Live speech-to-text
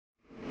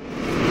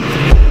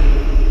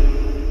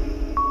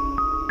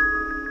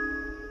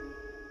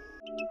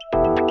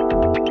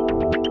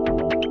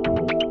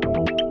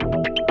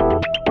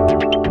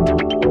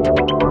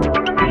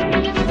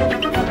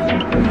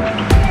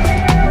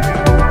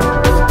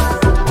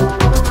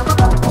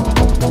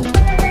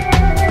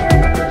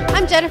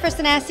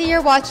Jennifer Sanasi.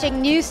 You're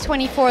watching News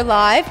 24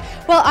 Live.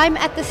 Well, I'm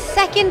at the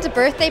second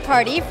birthday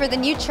party for the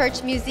new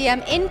church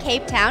museum in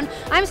Cape Town.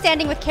 I'm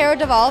standing with Caro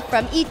Duvall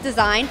from Eat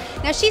Design.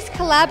 Now, she's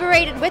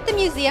collaborated with the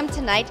museum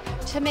tonight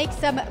to make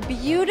some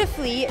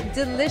beautifully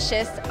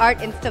delicious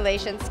art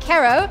installations.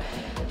 Caro,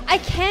 I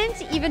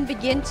can't even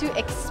begin to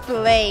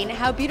explain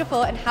how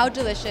beautiful and how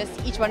delicious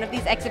each one of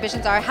these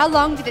exhibitions are. How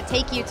long did it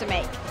take you to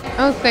make?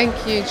 Oh, thank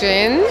you,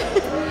 Jen.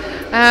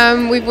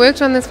 We've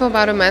worked on this for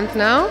about a month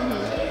now,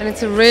 and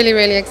it's a really,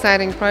 really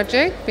exciting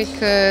project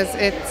because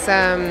it's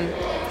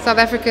South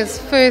Africa's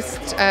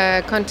first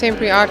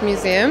contemporary art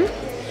museum,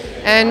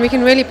 and we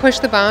can really push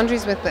the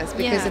boundaries with this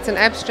because it's an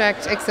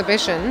abstract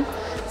exhibition.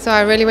 So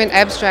I really went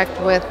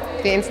abstract with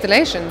the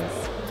installations.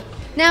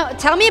 Now,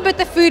 tell me about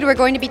the food we're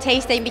going to be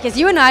tasting, because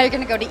you and I are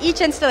going to go to each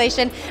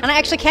installation, and I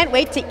actually can't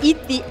wait to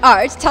eat the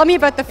art. Tell me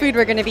about the food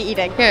we're going to be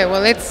eating. Okay,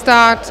 well, let's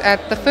start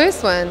at the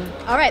first one.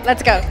 All right,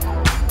 let's go.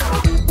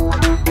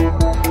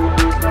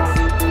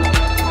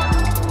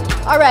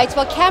 All right,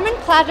 well, Cameron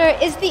Platter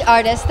is the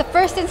artist. The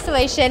first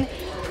installation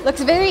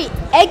looks very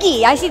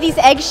eggy. I see these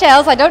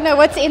eggshells. I don't know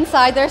what's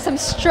inside. There are some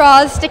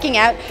straws sticking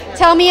out.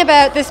 Tell me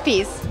about this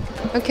piece.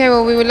 Okay,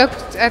 well, we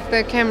looked at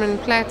the Cameron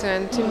Platter,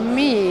 and to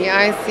me,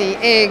 I see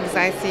eggs,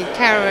 I see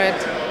carrot,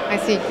 I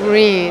see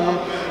green.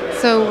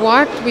 So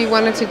what we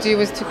wanted to do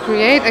was to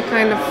create a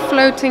kind of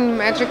floating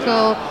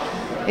magical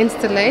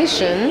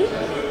installation.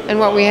 And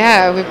what we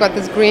have, we've got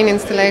this green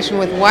installation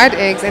with white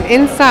eggs, and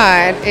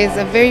inside is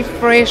a very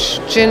fresh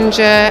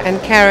ginger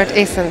and carrot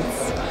essence.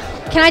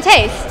 Can I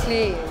taste?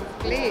 Please,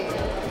 please.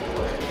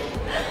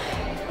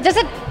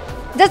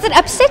 Does it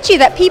upset you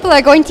that people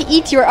are going to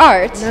eat your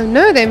art?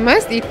 No, they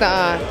must eat the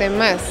art. They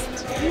must.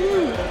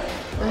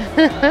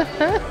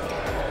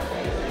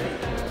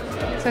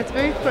 So it's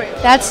very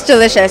fresh. That's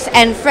delicious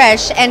and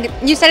fresh. And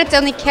you said it's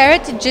only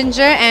carrot,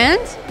 ginger, and?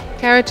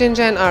 Carrot,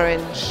 ginger, and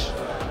orange.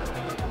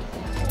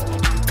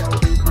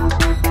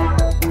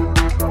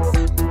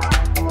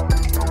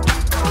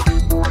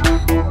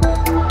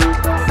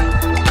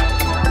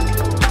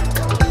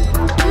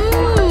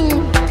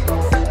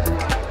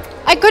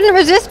 I couldn't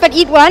resist but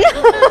eat one.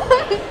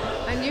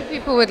 I knew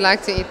people would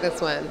like to eat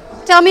this one.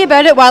 Tell me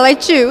about it while I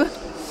chew.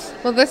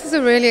 Well, this is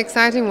a really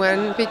exciting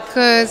one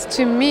because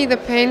to me the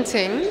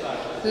painting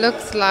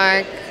looks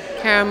like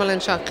caramel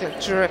and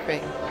chocolate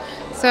dripping.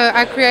 So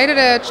I created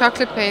a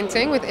chocolate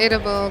painting with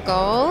edible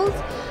gold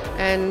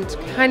and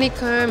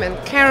honeycomb and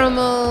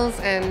caramels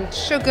and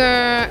sugar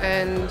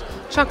and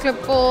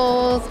chocolate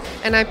balls,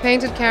 and I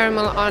painted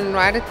caramel on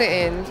right at the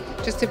end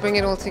just to bring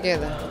it all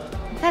together.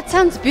 That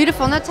sounds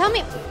beautiful. Now tell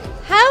me,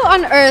 how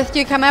on earth do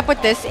you come up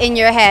with this in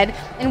your head?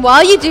 And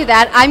while you do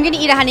that, I'm going to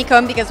eat a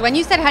honeycomb, because when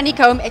you said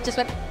honeycomb, it just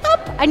went,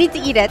 pop, I need to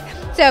eat it.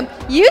 So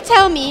you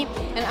tell me,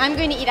 and I'm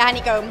going to eat a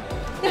honeycomb.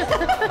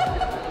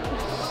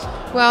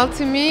 Well,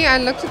 to me, I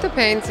looked at the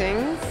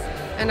paintings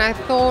and I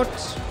thought,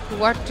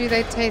 what do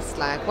they taste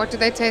like? What do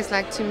they taste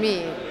like to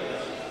me?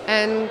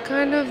 And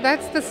kind of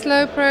that's the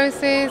slow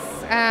process,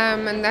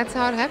 and that's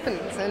how it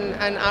happens,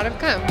 and out it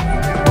comes.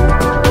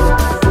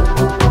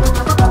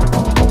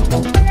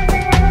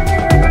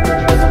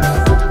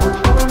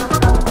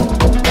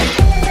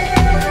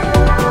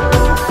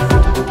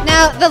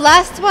 The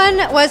last one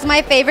was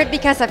my favorite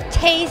because of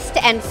taste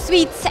and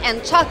sweets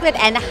and chocolate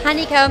and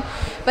honeycomb,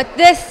 but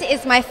this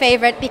is my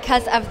favorite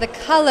because of the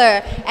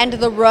color and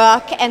the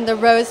rock and the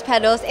rose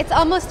petals. It's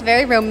almost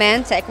very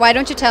romantic. Why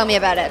don't you tell me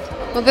about it?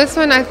 Well, this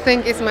one I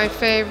think is my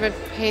favorite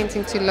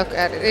painting to look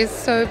at. It is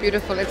so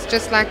beautiful. It's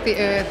just like the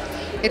earth.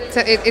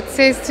 It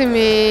says to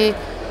me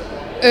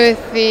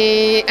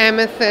earthy,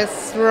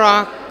 amethyst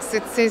rock.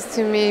 It says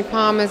to me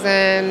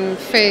parmesan,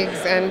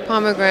 figs and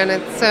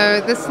pomegranate. So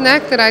the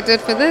snack that I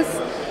did for this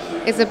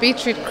is a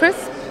beetroot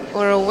crisp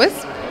or a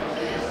wisp,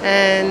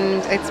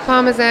 and it's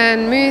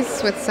parmesan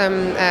mousse with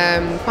some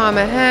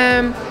parma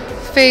ham,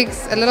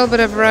 figs, a little bit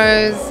of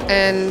rose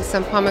and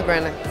some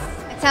pomegranates.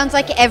 It sounds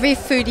like every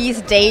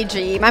foodie's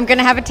daydream. I'm going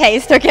to have a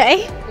taste,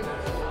 okay?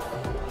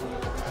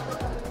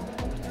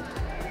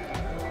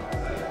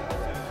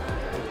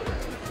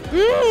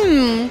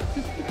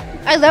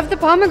 I love the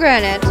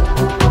pomegranate.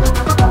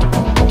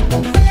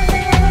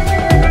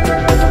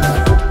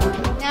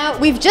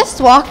 We've just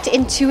walked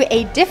into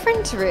a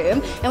different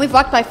room, and we've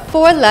walked by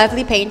 4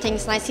 lovely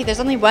paintings, and I see there's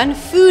only one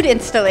food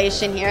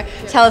installation here.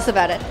 Tell us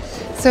about it.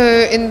 So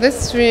in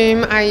this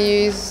room I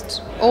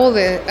used all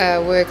the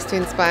works to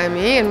inspire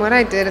me, and what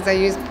I did is I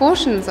used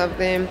portions of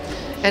them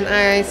and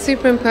I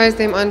superimposed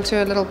them onto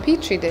a little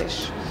petri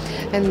dish.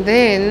 And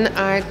then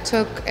I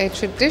took a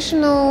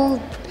traditional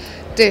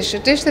dish, a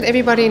dish that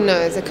everybody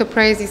knows, a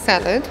caprese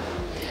salad,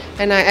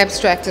 and I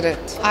abstracted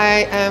it.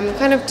 I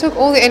kind of took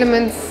all the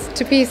elements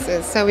to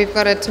pieces. So we've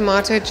got a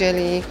tomato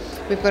jelly,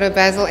 we've got a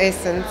basil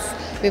essence,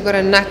 we've got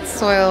a nut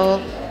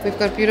soil, we've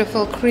got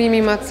beautiful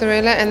creamy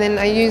mozzarella, and then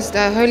I used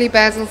holy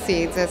basil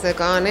seeds as a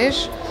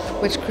garnish,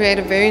 which create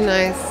a very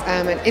nice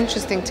and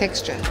interesting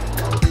texture.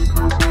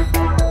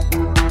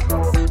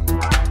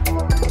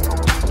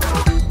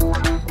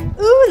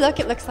 Ooh, look,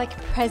 it looks like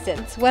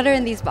presents. What are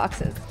in these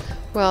boxes?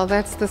 Well,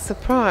 that's the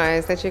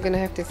surprise that you're going to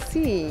have to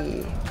see.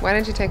 Why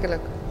don't you take a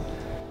look?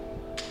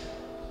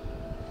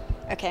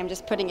 Okay, I'm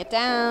just putting it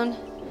down.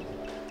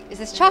 Is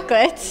this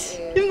chocolate?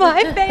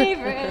 My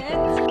favorite.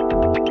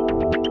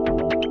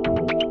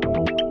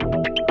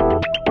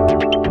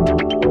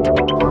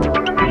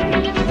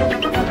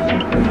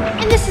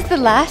 This is the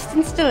last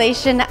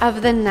installation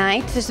of the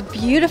night. There's a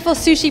beautiful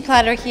sushi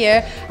platter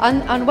here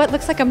on what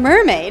looks like a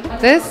mermaid.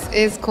 This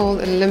is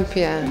called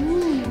Olympia,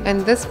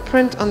 and this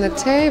print on the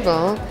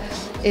table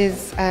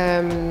is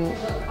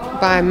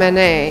by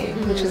Manet,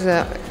 which is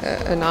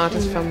an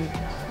artist from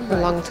a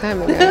long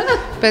time ago.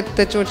 But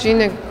the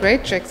Georgina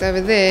Greatrix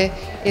over there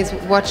is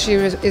what she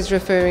is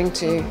referring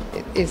to,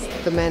 is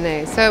the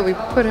Manet. So we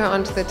put her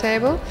onto the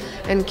table,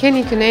 and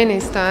Kenny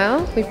Kunene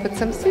style, we put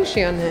some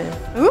sushi on her.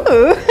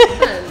 Ooh!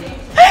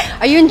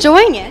 Are you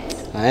enjoying it?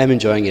 I am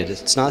enjoying it.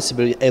 It's nice to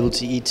be able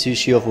to eat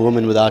sushi of a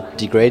woman without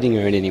degrading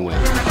her in any way.